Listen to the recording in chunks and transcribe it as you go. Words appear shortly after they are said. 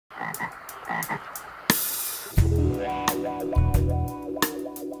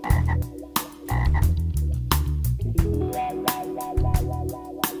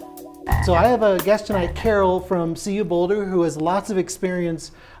So I have a guest tonight, Carol from CU Boulder, who has lots of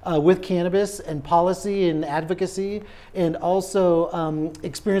experience with cannabis and policy and advocacy, and also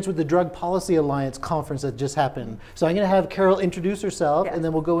experience with the Drug Policy Alliance conference that just happened. So I'm going to have Carol introduce herself, and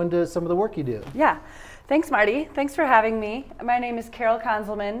then we'll go into some of the work you do. Yeah. Thanks, Marty. Thanks for having me. My name is Carol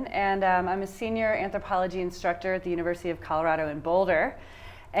Conzelman, and I'm a senior anthropology instructor at the University of Colorado in Boulder.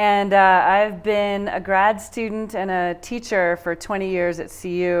 And I've been a grad student and a teacher for 20 years at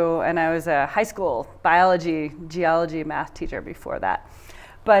CU, and I was a high school biology, geology, math teacher before that.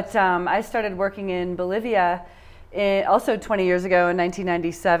 But I started working in Bolivia also 20 years ago in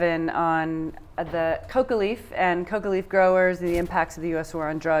 1997 on the coca leaf and coca leaf growers and the impacts of the U.S. war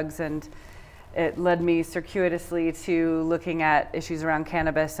on drugs, and it led me circuitously to looking at issues around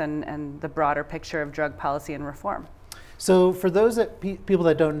cannabis and the broader picture of drug policy and reform. So for those people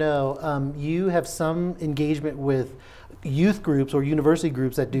that don't know, you have some engagement with youth groups or university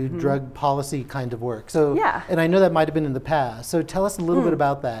groups that do drug policy kind of work. So, yeah. And I know that might have been in the past. So tell us a little bit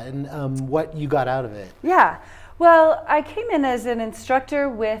about that and what you got out of it. Yeah. Well, I came in as an instructor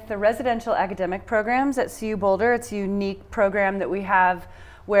with the residential academic programs at CU Boulder. It's a unique program that we have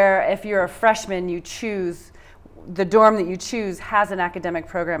where if you're a freshman, you choose, the dorm that you choose has an academic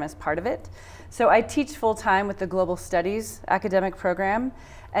program as part of it. So I teach full-time with the Global Studies academic program.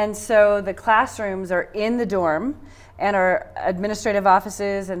 And so the classrooms are in the dorm, and our administrative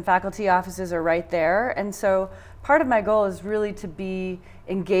offices and faculty offices are right there. And so part of my goal is really to be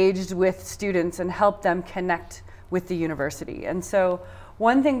engaged with students and help them connect with the university. And so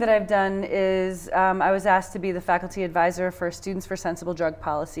one thing that I've done is I was asked to be the faculty advisor for Students for Sensible Drug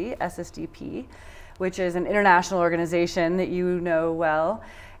Policy, SSDP, which is an international organization that you know well.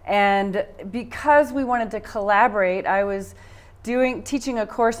 And because we wanted to collaborate, I was teaching a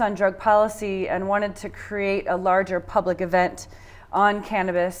course on drug policy and wanted to create a larger public event on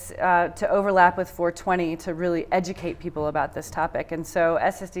cannabis to overlap with 420 to really educate people about this topic. And so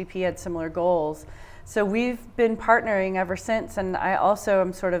SSDP had similar goals. So we've been partnering ever since, and I also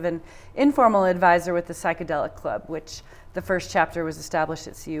am sort of an informal advisor with the Psychedelic Club, which the first chapter was established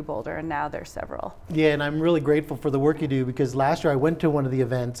at CU Boulder, and now there's several. Yeah, and I'm really grateful for the work you do, because last year I went to one of the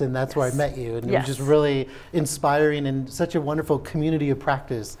events, and that's where I met you, and it was just really inspiring and such a wonderful community of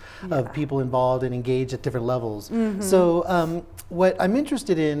practice of people involved and engaged at different levels. So what I'm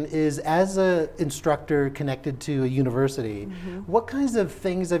interested in is, as an instructor connected to a university, what kinds of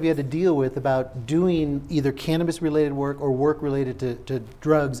things have you had to deal with about doing either cannabis-related work or work related to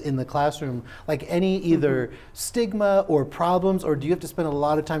drugs in the classroom? Like any either stigma or problems, or do you have to spend a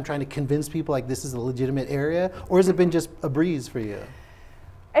lot of time trying to convince people like this is a legitimate area, or has it been just a breeze for you?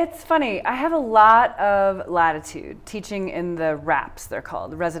 It's funny, I have a lot of latitude teaching in the RAPs, they're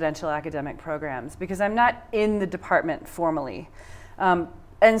called, the residential academic programs, because I'm not in the department formally.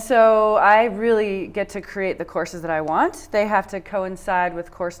 And so I really get to create the courses that I want. They have to coincide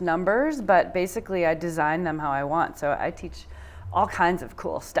with course numbers, but basically I design them how I want. So I teach all kinds of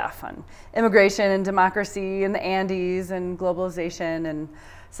cool stuff on immigration and democracy and the Andes and globalization and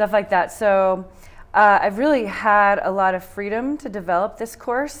stuff like that. So I've really had a lot of freedom to develop this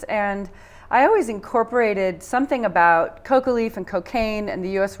course, and I always incorporated something about coca leaf and cocaine and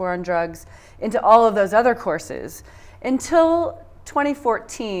the US war on drugs into all of those other courses until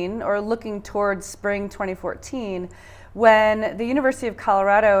 2014, or looking towards spring 2014, when the University of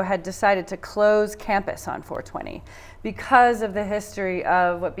Colorado had decided to close campus on 420 because of the history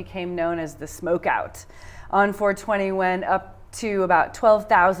of what became known as the smokeout on 420, when up to about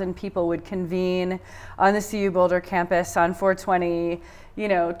 12,000 people would convene on the CU Boulder campus on 420, you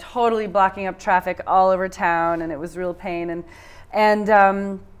know, totally blocking up traffic all over town, and it was real pain. And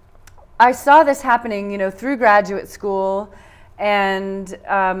I saw this happening, you know, through graduate school, and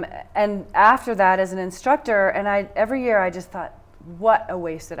after that as an instructor, and every year I just thought, what a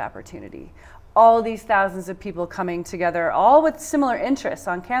wasted opportunity. All these thousands of people coming together, all with similar interests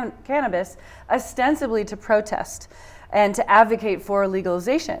on cannabis, ostensibly to protest and to advocate for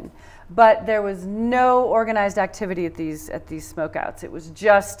legalization. But there was no organized activity at these smokeouts. It was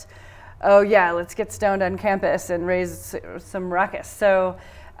just, oh yeah, let's get stoned on campus and raise some ruckus. So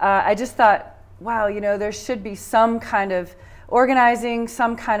I just thought, wow, you know, there should be some kind of organizing,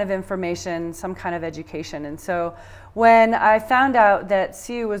 some kind of information, some kind of education. And so when I found out that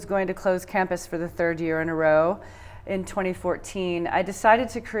CU was going to close campus for the third year in a row in 2014, I decided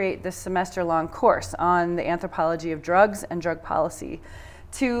to create this semester-long course on the anthropology of drugs and drug policy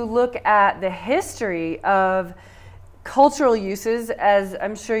to look at the history of cultural uses, as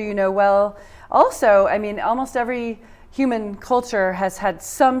I'm sure you know well. Also, I mean, almost every human culture has had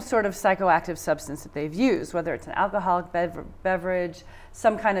some sort of psychoactive substance that they've used, whether it's an alcoholic beverage,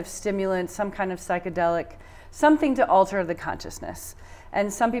 some kind of stimulant, some kind of psychedelic, something to alter the consciousness.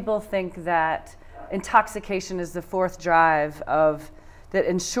 And some people think that intoxication is the fourth drive that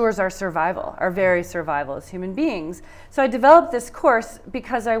ensures our survival, our very survival as human beings. So I developed this course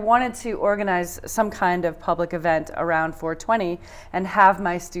because I wanted to organize some kind of public event around 420 and have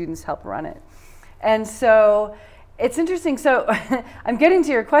my students help run it. And so it's interesting. So I'm getting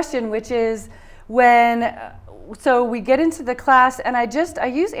to your question, which is so we get into the class, and I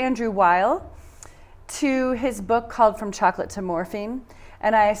use Andrew Weil to his book called From Chocolate to Morphine.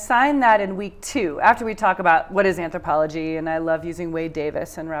 And I assign that in week 2, after we talk about what is anthropology, and I love using Wade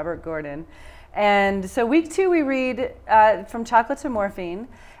Davis and Robert Gordon. And so week 2, we read From Chocolate to Morphine.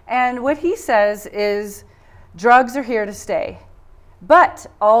 And what he says is, drugs are here to stay, but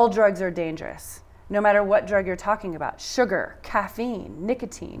all drugs are dangerous, no matter what drug you're talking about. Sugar, caffeine,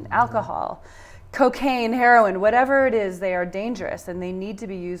 nicotine, alcohol, cocaine, heroin, whatever it is, they are dangerous and they need to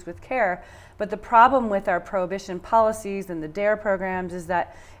be used with care. But the problem with our prohibition policies and the DARE programs is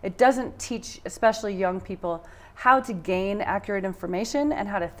that it doesn't teach, especially young people, how to gain accurate information and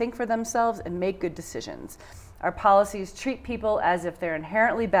how to think for themselves and make good decisions. Our policies treat people as if they're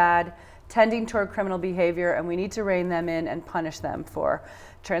inherently bad, tending toward criminal behavior, and we need to rein them in and punish them for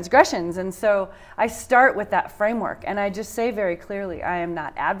transgressions. And so I start with that framework, and I just say very clearly, I am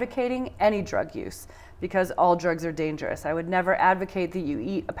not advocating any drug use, because all drugs are dangerous. I would never advocate that you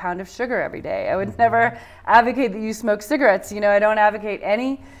eat a pound of sugar every day. I would never advocate that you smoke cigarettes. I don't advocate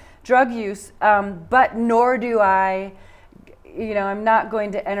any drug use, but nor do I, I'm not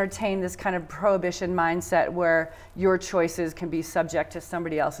going to entertain this kind of prohibition mindset where your choices can be subject to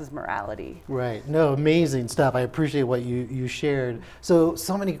somebody else's morality. Right. No, amazing stuff. I appreciate what you shared. So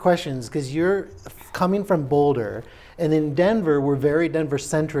many questions, because you're coming from Boulder, and in Denver, we're very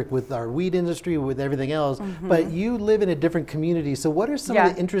Denver-centric with our weed industry, with everything else, but you live in a different community. So what are some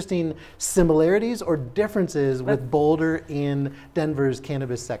of the interesting similarities or differences with Boulder in Denver's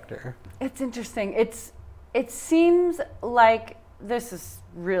cannabis sector? It's interesting. It seems like, this is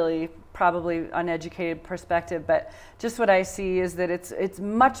really probably uneducated perspective, but just what I see is that it's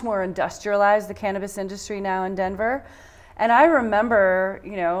much more industrialized, the cannabis industry now in Denver. And I remember,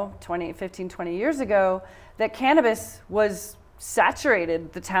 15, 20 years ago, that cannabis was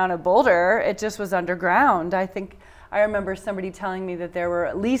saturated the town of Boulder. It just was underground. I remember somebody telling me that there were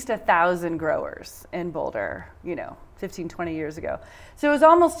at least 1,000 growers in Boulder, 15, 20 years ago. So it was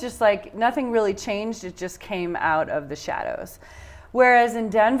almost just like nothing really changed. It just came out of the shadows. Whereas in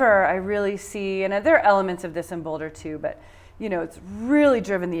Denver, I really see, and there are elements of this in Boulder too, but it's really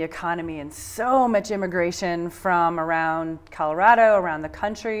driven the economy, and so much immigration from around Colorado, around the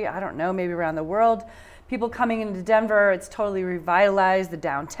country, I don't know, maybe around the world. People coming into Denver, it's totally revitalized the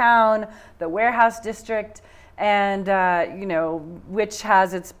downtown, the warehouse district, and which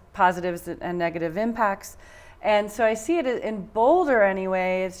has its positives and negative impacts. And so I see it in Boulder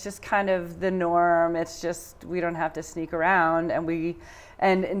anyway, it's just kind of the norm. It's just, we don't have to sneak around,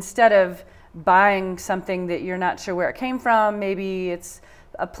 and instead of buying something that you're not sure where it came from, maybe it's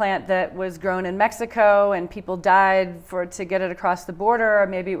a plant that was grown in Mexico and people died to get it across the border, or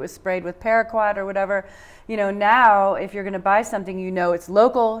maybe it was sprayed with paraquat or whatever. Now if you're going to buy something, it's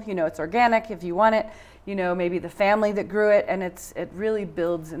local, it's organic if you want it, maybe the family that grew it, and it really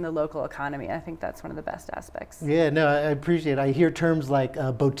builds in the local economy. I think that's one of the best aspects. Yeah, no, I appreciate it. I hear terms like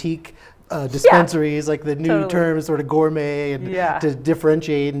boutique dispensaries, like the new term, sort of gourmet, and to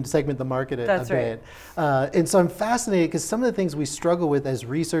differentiate and segment the market a bit. And so I'm fascinated because some of the things we struggle with as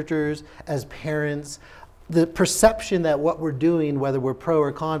researchers, as parents, the perception that what we're doing, whether we're pro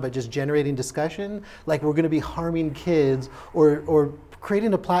or con, but just generating discussion, like we're going to be harming kids or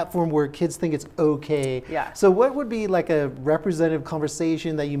creating a platform where kids think it's okay. Yeah. So what would be like a representative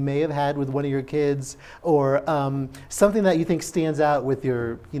conversation that you may have had with one of your kids, or something that you think stands out with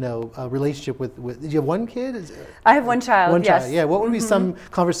your, relationship with do you have one kid? I have one child. One yes. child. Yeah. What would be some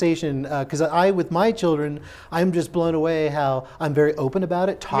conversation? Because with my children, I'm just blown away how I'm very open about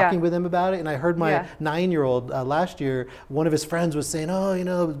it, talking with them about it. And I heard my 9-year-old last year, one of his friends was saying, "Oh,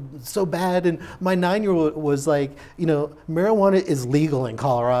 it's so bad," and my 9-year-old was like, marijuana is legal in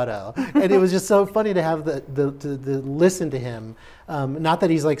Colorado. And it was just so funny to have to listen to him. Not that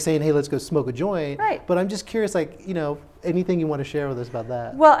he's like saying, "Hey, let's go smoke a joint," but I'm just curious, anything you want to share with us about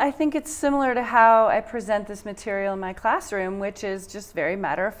that? Well, I think it's similar to how I present this material in my classroom, which is just very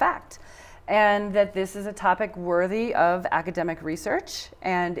matter of fact. And that this is a topic worthy of academic research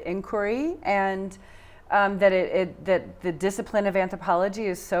and inquiry, and that the discipline of anthropology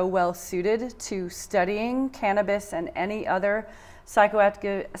is so well suited to studying cannabis and any other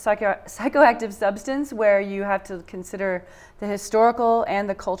psychoactive substance, where you have to consider the historical and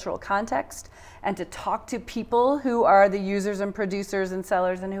the cultural context, and to talk to people who are the users and producers and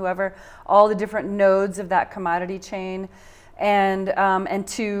sellers and whoever, all the different nodes of that commodity chain, and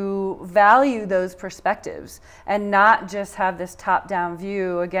to value those perspectives and not just have this top-down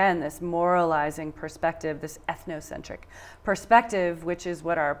view, again, this moralizing perspective, this ethnocentric perspective, which is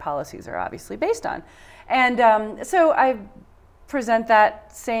what our policies are obviously based on. And so I present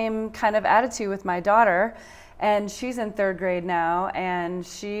that same kind of attitude with my daughter, and she's in 3rd grade now, and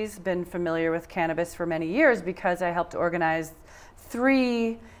she's been familiar with cannabis for many years because I helped organize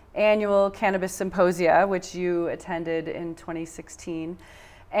 3 annual cannabis symposia, which you attended in 2016.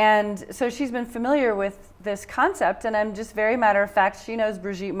 And so she's been familiar with this concept, and I'm just very matter of fact. She knows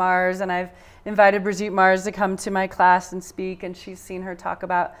Brigitte Mars, and I've invited Brigitte Mars to come to my class and speak, and she's seen her talk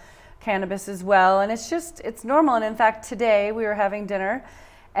about cannabis as well. And it's normal. And in fact, today we were having dinner,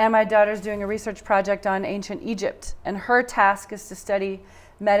 and my daughter's doing a research project on ancient Egypt, and her task is to study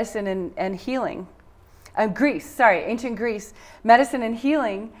medicine and healing. Ancient Greece, medicine and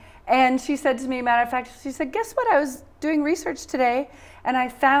healing. And she said to me, matter of fact, she said, guess what? I was doing research today, and I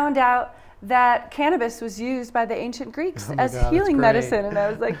found out that cannabis was used by the ancient Greeks as healing medicine. And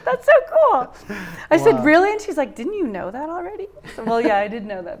I was like, that's so cool. I said, really? And she's like, didn't you know that already? I said, well, yeah, I did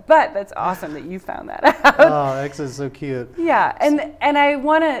know that, but that's awesome that you found that out. Oh, X is so cute. Yeah, and I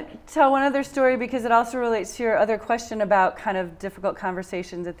want to tell one other story because it also relates to your other question about kind of difficult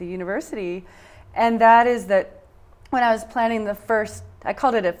conversations at the university. And that is that when I was planning the first, I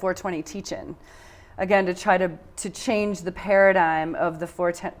called it a 420 teach-in, again, to try to change the paradigm of the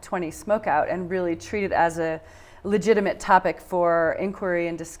 420 smokeout and really treat it as a legitimate topic for inquiry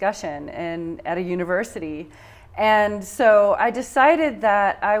and discussion at a university. And so I decided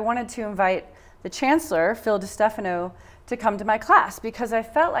that I wanted to invite the chancellor, Phil DeStefano, to come to my class, because I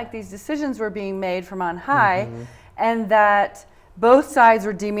felt like these decisions were being made from on high, and that both sides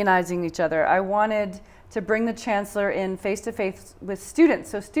were demonizing each other. I wanted to bring the chancellor in face-to-face with students,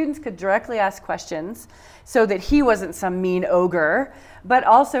 so students could directly ask questions, so that he wasn't some mean ogre, but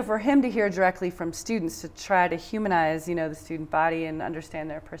also for him to hear directly from students to try to humanize, the student body and understand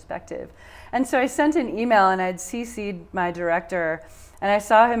their perspective. And so I sent an email, and I'd CC'd my director, and I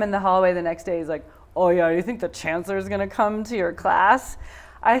saw him in the hallway the next day. He's like, oh yeah, you think the chancellor is gonna come to your class?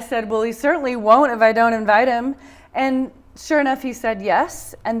 I said, well, he certainly won't if I don't invite him. And sure enough, he said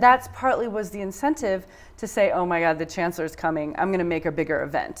yes, and that's partly was the incentive to say, oh my God, the chancellor's coming, I'm gonna make a bigger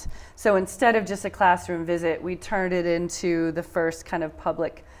event. So instead of just a classroom visit, we turned it into the first kind of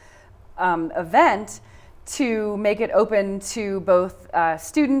public event to make it open to both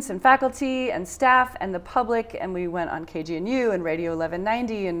students and faculty and staff and the public, and we went on KGNU and Radio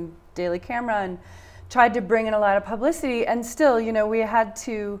 1190 and Daily Camera and tried to bring in a lot of publicity, and still, we had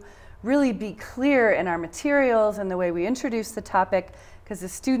to really be clear in our materials and the way we introduced the topic, because the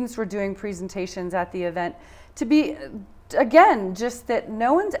students were doing presentations at the event, to be, again, just that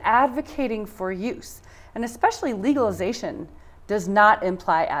no one's advocating for use. And especially legalization does not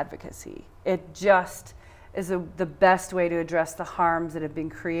imply advocacy. It just is the best way to address the harms that have been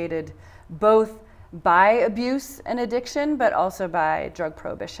created both by abuse and addiction, but also by drug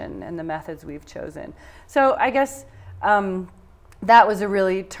prohibition and the methods we've chosen. So I guess that was a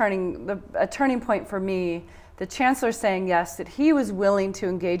really turning point for me. The chancellor saying yes, that he was willing to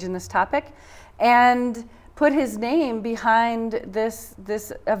engage in this topic and put his name behind this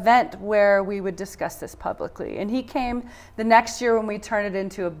event where we would discuss this publicly. And he came the next year when we turned it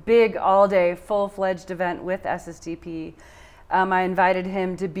into a big all-day, full-fledged event with SSDP. I invited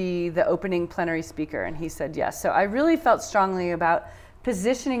him to be the opening plenary speaker, and he said yes. So I really felt strongly about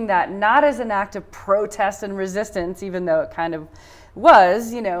positioning that not as an act of protest and resistance, even though it kind of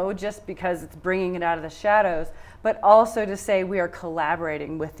was, just because it's bringing it out of the shadows, but also to say we are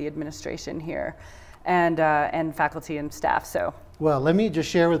collaborating with the administration here and faculty and staff. So. Well, let me just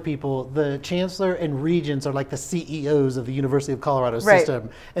share with people, the chancellor and regents are like the CEOs of the University of Colorado system,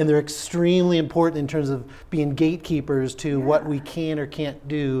 and they're extremely important in terms of being gatekeepers to what we can or can't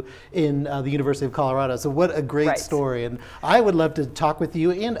do in the University of Colorado. So what a great story. And I would love to talk with you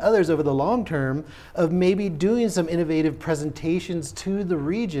and others over the long term of maybe doing some innovative presentations to the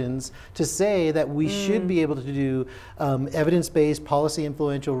regions to say that we should be able to do evidence-based, policy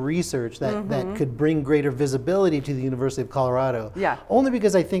influential research that, that could bring greater visibility to the University of Colorado. Colorado. Yeah. Only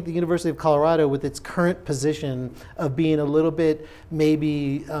because I think the University of Colorado, with its current position of being a little bit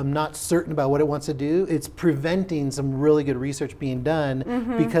maybe not certain about what it wants to do, it's preventing some really good research being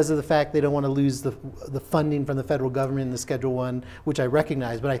done because of the fact they don't want to lose the funding from the federal government in the Schedule I, which I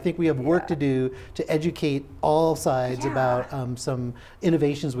recognize. But I think we have work to do to educate all sides about some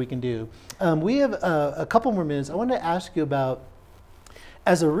innovations we can do. We have a couple more minutes. I wanted to ask you about,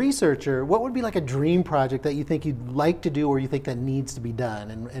 as a researcher, what would be like a dream project that you think you'd like to do or you think that needs to be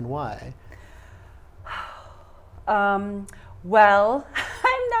done, and why? Well,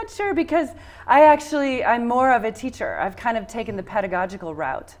 I'm not sure, because I'm more of a teacher. I've kind of taken the pedagogical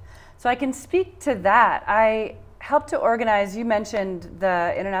route. So I can speak to that. I helped to organize, you mentioned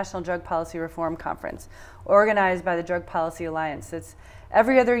the International Drug Policy Reform Conference, organized by the Drug Policy Alliance. It's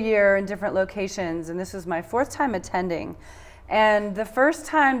every other year in different locations, and this was my 4th time attending. And the first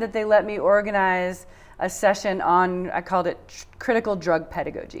time that they let me organize a session on, I called it critical drug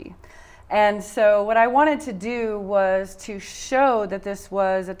pedagogy. And so what I wanted to do was to show that this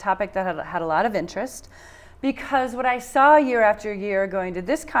was a topic that had a lot of interest, because what I saw year after year going to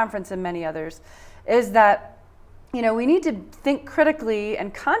this conference and many others is that, you know, we need to think critically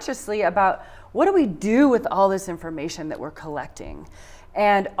and consciously about what do we do with all this information that we're collecting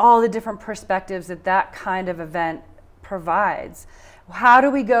and all the different perspectives that that kind of event provides. How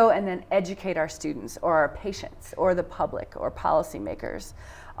do we go and then educate our students or our patients or the public or policymakers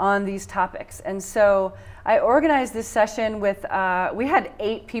on these topics? And so I organized this session with, we had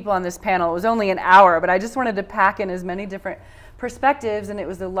 8 people on this panel. It was only an hour, but I just wanted to pack in as many different perspectives, and it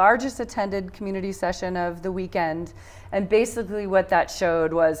was the largest attended community session of the weekend. And basically what that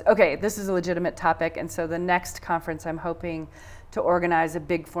showed was, okay, this is a legitimate topic, and so the next conference I'm hoping to organize a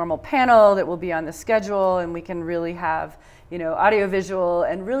big formal panel that will be on the schedule, and we can really have, you know, audiovisual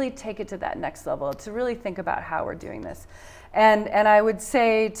and really take it to that next level, to really think about how we're doing this. And I would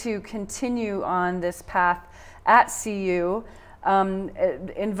say to continue on this path at CU,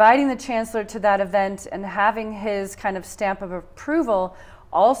 inviting the chancellor to that event and having his kind of stamp of approval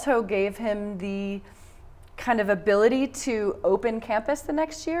also gave him the kind of ability to open campus the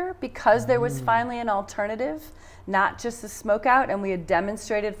next year, because there was finally an alternative, not just a smoke out, and we had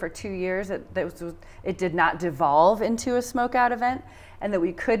demonstrated for 2 years that it did not devolve into a smoke out event, and that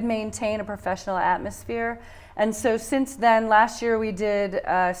we could maintain a professional atmosphere. And so since then, last year we did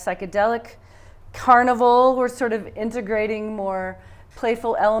a psychedelic carnival. We're sort of integrating more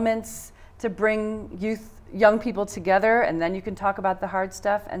playful elements to bring young people together, and then you can talk about the hard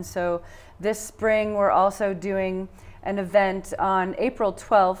stuff. And so this spring we're also doing an event on April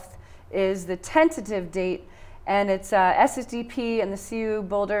 12th is the tentative date, and it's SSDP and the CU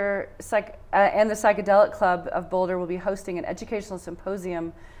Boulder and the Psychedelic Club of Boulder will be hosting an educational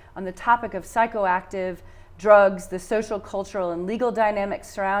symposium on the topic of psychoactive drugs, the social, cultural, and legal dynamics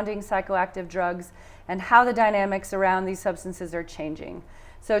surrounding psychoactive drugs, and how the dynamics around these substances are changing.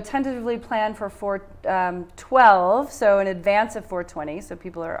 So tentatively planned for 4/12, so in advance of 4/20, so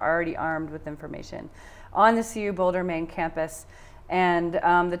people are already armed with information, on the CU Boulder main campus. And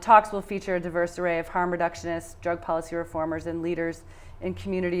the talks will feature a diverse array of harm reductionists, drug policy reformers, and leaders in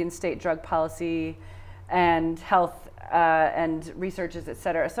community and state drug policy and health and researchers, et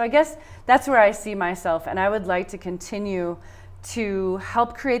cetera. So I guess that's where I see myself, and I would like to continue to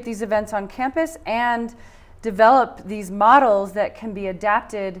help create these events on campus and develop these models that can be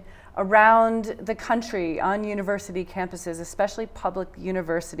adapted around the country on university campuses, especially public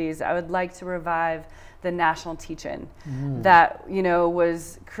universities. I would like to revive the national teach-in that, you know,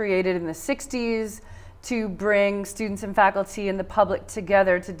 was created in the 60s to bring students and faculty and the public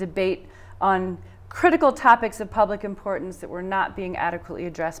together to debate on critical topics of public importance that were not being adequately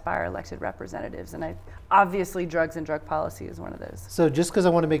addressed by our elected representatives. And obviously drugs and drug policy is one of those. So just because I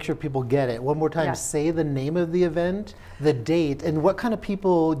want to make sure people get it, one more time, say the name of the event, the date, and what kind of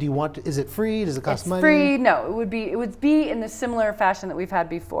people do you want is it free? Does it cost money? It's free. No, it would be in the similar fashion that we've had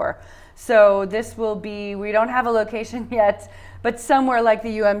before. So this will be, we don't have a location yet, but somewhere like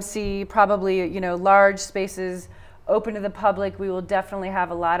the UMC, probably, you know, large spaces open to the public. We will definitely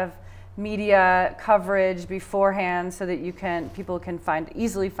have a lot of media coverage beforehand so that people can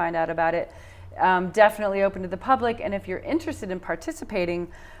easily find out about it. Definitely open to the public, and if you're interested in participating,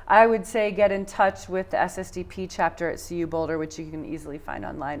 I would say get in touch with the SSDP chapter at CU Boulder, which you can easily find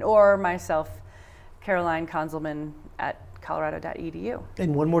online, or myself, Caroline Conzelman at colorado.edu.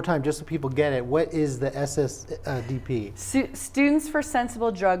 And one more time, just so people get it, what is the SSDP? Students for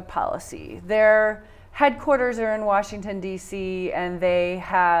Sensible Drug Policy. Their headquarters are in Washington, D.C., and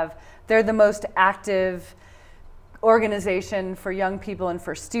they're the most active organization for young people and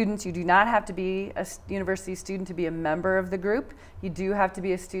for students. You do not have to be a university student to be a member of the group. You do have to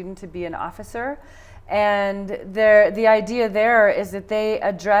be a student to be an officer. And the idea there is that they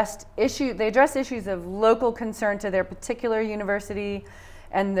address issues of local concern to their particular university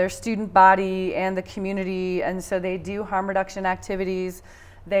and their student body and the community. And so they do harm reduction activities.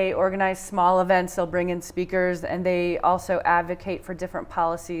 They organize small events, they'll bring in speakers, and they also advocate for different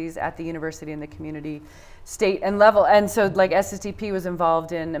policies at the university and the community, state and level. And so like SSTP was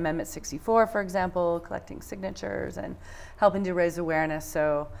involved in Amendment 64, for example, collecting signatures and helping to raise awareness.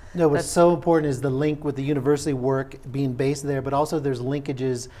 So no, what's so important is the link with the university work being based there, but also there's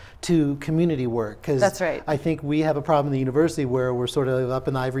linkages to community work. That's right. I think we have a problem in the university where we're sort of up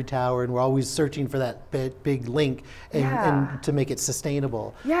in the ivory tower and we're always searching for that big link and to make it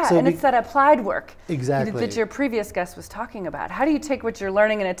sustainable. Yeah, so and it's that applied work exactly that your previous guest was talking about. How do you take what you're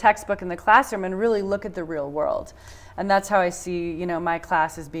learning in a textbook in the classroom and really look at the real world? And that's how I see, you know, my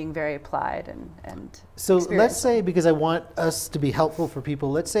class as being very applied and so let's say, because I want us to be helpful for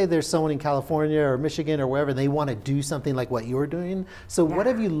people, let's say there's someone in California or Michigan or wherever, they want to do something like what you're doing. So what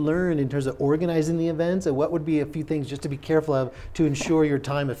have you learned in terms of organizing the events, and what would be a few things just to be careful of to ensure you're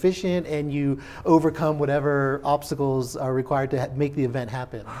time efficient and you overcome whatever obstacles are required to make the event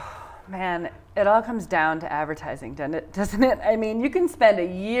happen? Man, it all comes down to advertising, doesn't it? I mean, you can spend a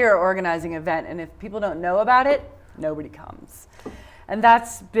year organizing an event, and if people don't know about it, nobody comes. And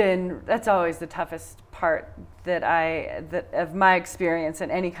that's always the toughest part of my experience in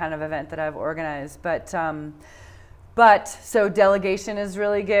any kind of event that I've organized. But so delegation is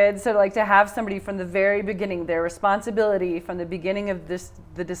really good. So like to have somebody from the very beginning, their responsibility from the beginning of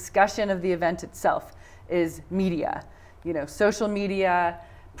the discussion of the event itself is media, you know, social media,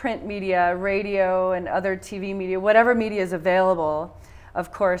 print media, radio and other TV media, whatever media is available.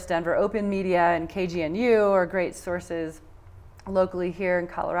 Of course, Denver Open Media and KGNU are great sources locally here in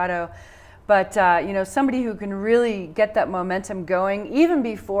Colorado. But you know, somebody who can really get that momentum going even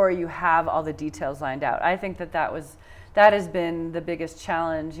before you have all the details lined out. I think that has been the biggest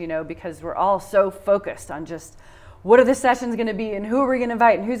challenge, you know, because we're all so focused on just what are the sessions going to be and who are we going to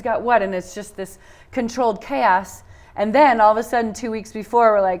invite and who's got what, and it's just this controlled chaos. And then all of a sudden 2 weeks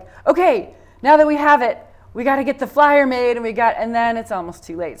before we're like, okay, now that we have it, we got to get the flyer made, and then it's almost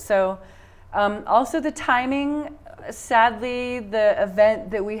too late. So also the timing, sadly, the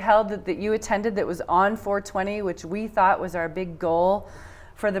event that we held that you attended that was on 420, which we thought was our big goal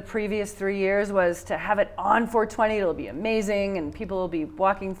for the previous 3 years, was to have it on 420. It'll be amazing, and people will be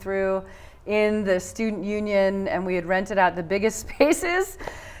walking through in the student union, and we had rented out the biggest spaces.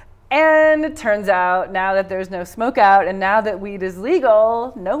 And it turns out now that there's no smoke out and now that weed is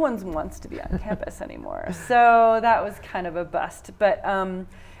legal, no one wants to be on campus anymore. So that was kind of a bust. But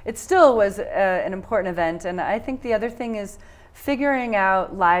it still was an important event. And I think the other thing is figuring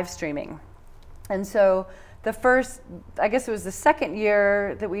out live streaming. And so I guess it was the second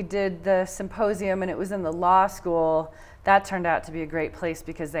year that we did the symposium, and it was in the law school. That turned out to be a great place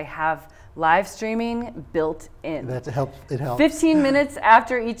because they have live streaming built in. It helps. 15 minutes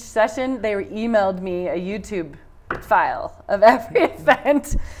after each session, they emailed me a YouTube file of every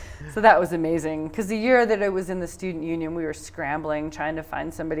event. So that was amazing. Because the year that it was in the student union, we were scrambling, trying to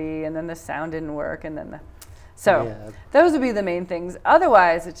find somebody, and then the sound didn't work, and then those would be the main things.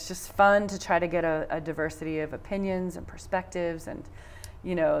 Otherwise, it's just fun to try to get a diversity of opinions and perspectives, and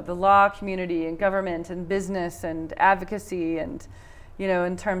you know, the law community and government and business and advocacy, and you know,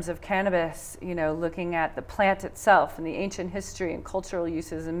 in terms of cannabis, you know, looking at the plant itself and the ancient history and cultural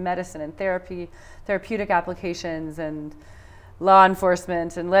uses and medicine and therapeutic applications and law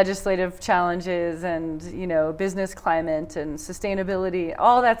enforcement and legislative challenges and, you know, business climate and sustainability,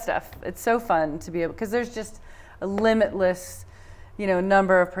 all that stuff. It's so fun to be able, because there's just a limitless, you know,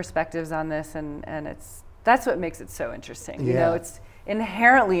 number of perspectives on this, and that's what makes it so interesting. You know, it's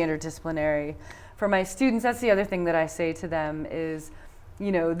inherently interdisciplinary. For my students, that's the other thing that I say to them is,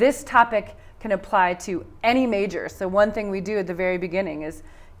 you know, this topic can apply to any major. So one thing we do at the very beginning is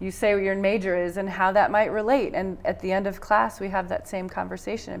you say what your major is and how that might relate. And at the end of class, we have that same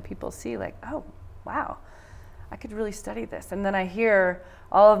conversation, and people see like, oh, wow, I could really study this. And then I hear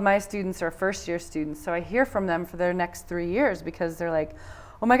all of my students are first-year students, so I hear from them for their next 3 years because they're like,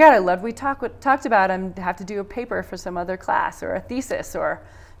 oh my God, I loved what we talked about. I have to do a paper for some other class or a thesis or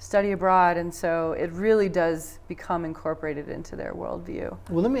study abroad, and so it really does become incorporated into their worldview.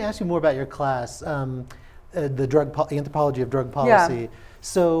 Well, let me ask you more about your class, the Anthropology of Drug Policy. Yeah.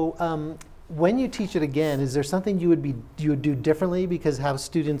 So when you teach it again, is there something you would do differently because how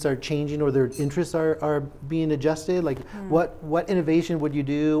students are changing or their interests are being adjusted? Like what innovation would you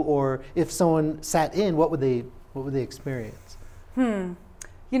do, or if someone sat in, what would they What would they experience?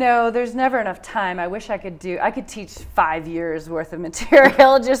 You know, there's never enough time. I wish I could teach 5 years worth of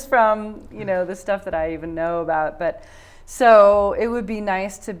material just from, you know, the stuff that I even know about. But so it would be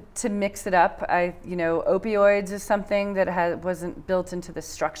nice to mix it up. You know, opioids is something that wasn't built into the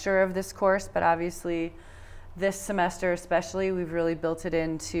structure of this course, but obviously this semester especially, we've really built it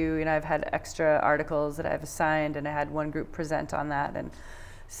into, you know, I've had extra articles that I've assigned, and I had one group present on that. And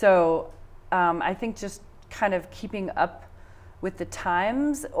so I think just kind of keeping up with the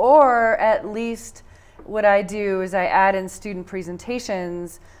times, or at least what I do is I add in student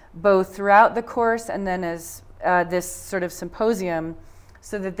presentations both throughout the course and then as this sort of symposium,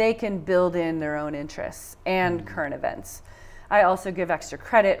 so that they can build in their own interests and current events. I also give extra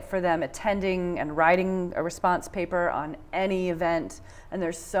credit for them attending and writing a response paper on any event, and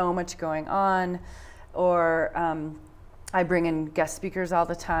there's so much going on. Or I bring in guest speakers all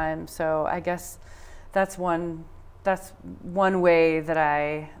the time, so I guess that's one way that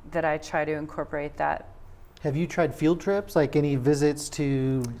I try to incorporate that. Have you tried field trips, like any visits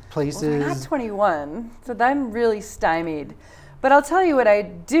to places? Well, they're not 21, so I'm really stymied. But I'll tell you what I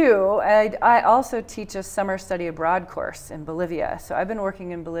do. I also teach a summer study abroad course in Bolivia. So I've been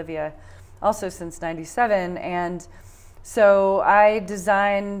working in Bolivia also since '97. And so I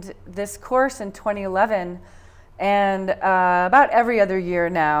designed this course in 2011. And about every other year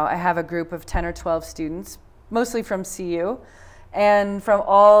now, I have a group of 10 or 12 students, mostly from CU, and from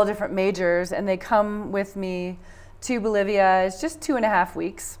all different majors, and they come with me to Bolivia. It's just 2.5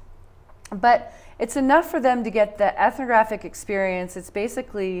 weeks, but it's enough for them to get the ethnographic experience. It's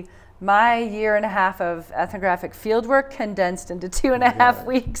basically my 1.5 years of ethnographic fieldwork condensed into 2.5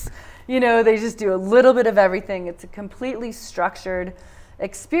 weeks. You know, they just do a little bit of everything. It's a completely structured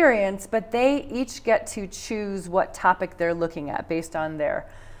experience, but they each get to choose what topic they're looking at based on their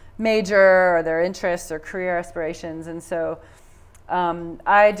major or their interests or career aspirations. And so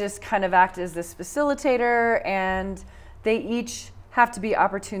I just kind of act as this facilitator, and they each have to be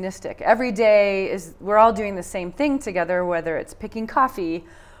opportunistic. Every day we're all doing the same thing together, whether it's picking coffee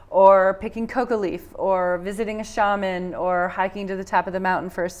or picking coca leaf or visiting a shaman or hiking to the top of the mountain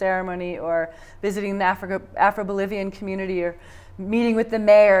for a ceremony or visiting the Afro-Bolivian community or meeting with the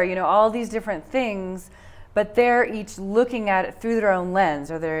mayor, you know, all these different things. But they're each looking at it through their own lens.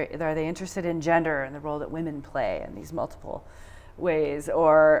 Are they interested in gender and the role that women play in these multiple ways?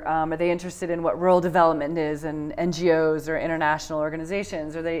 Or are they interested in what rural development is and NGOs or international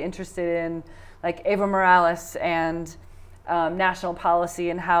organizations? Are they interested in like Evo Morales and national policy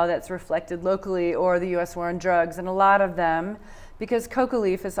and how that's reflected locally, or the US war on drugs? And a lot of them, because coca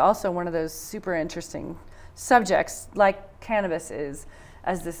leaf is also one of those super interesting subjects, like cannabis is,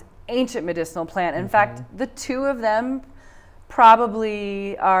 as this ancient medicinal plant. In fact, the two of them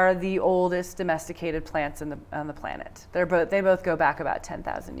probably are the oldest domesticated plants on the planet. They both go back about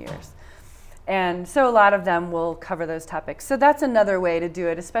 10,000 years. And so a lot of them will cover those topics. So that's another way to do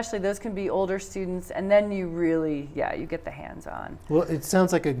it, especially those can be older students, and then you really, you get the hands-on. Well, it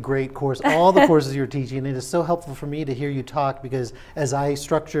sounds like a great course. All the courses you're teaching, it is so helpful for me to hear you talk, because as I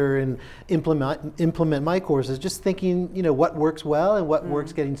structure and implement my courses, just thinking, you know, what works well and what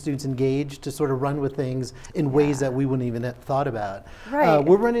works, getting students engaged to sort of run with things in ways that we wouldn't even have thought about. Right.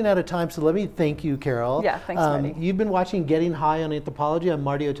 We're running out of time, so let me thank you, Carol. Yeah, thanks, Marty. You've been watching Getting High on Anthropology. I'm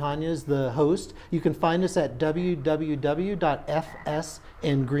Marty Otañez, the host. You can find us at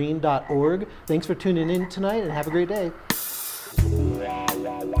www.fsandgreen.org. Thanks for tuning in tonight, and have a great day.